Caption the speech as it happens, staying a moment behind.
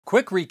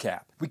Quick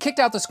recap. We kicked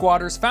out the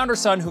squatters, found our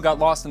son who got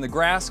lost in the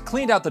grass,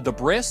 cleaned out the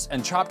debris,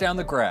 and chopped down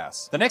the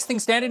grass. The next thing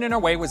standing in our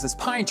way was this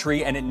pine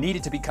tree, and it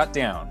needed to be cut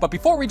down. But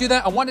before we do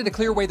that, I wanted to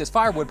clear away this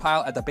firewood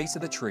pile at the base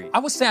of the tree. I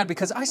was sad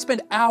because I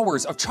spent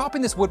hours of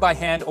chopping this wood by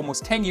hand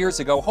almost 10 years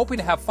ago, hoping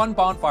to have fun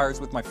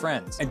bonfires with my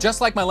friends. And just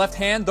like my left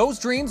hand, those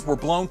dreams were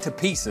blown to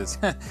pieces.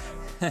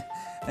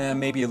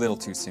 Maybe a little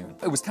too soon.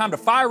 It was time to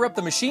fire up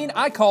the machine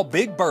I call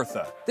Big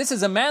Bertha. This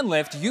is a man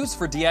lift used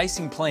for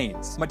de-icing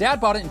planes. My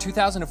dad bought it in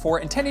 2004,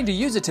 intending to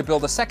use it to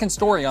build a second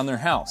story on their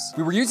house.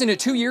 We were using it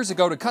 2 years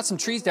ago to cut some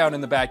trees down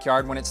in the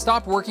backyard when it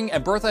stopped working,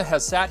 and Bertha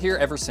has sat here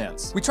ever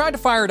since. We tried to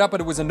fire it up,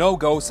 but it was a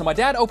no-go, so my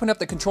dad opened up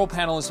the control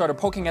panel and started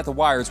poking at the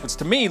wires, which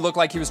to me looked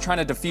like he was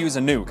trying to defuse a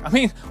nuke. I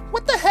mean,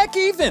 what the heck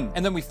even?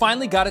 And then we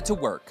finally got it to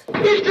work.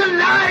 It's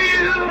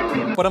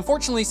alive! But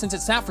unfortunately, since it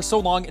sat for so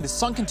long, it is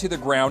sunk into the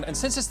ground, and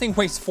since this thing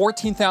weighs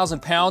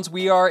 14,000 pounds,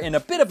 we are in a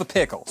bit of a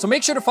pickle. So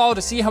make sure to follow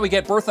to see how we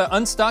get Bertha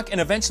unstuck and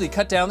eventually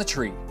cut down the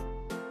tree.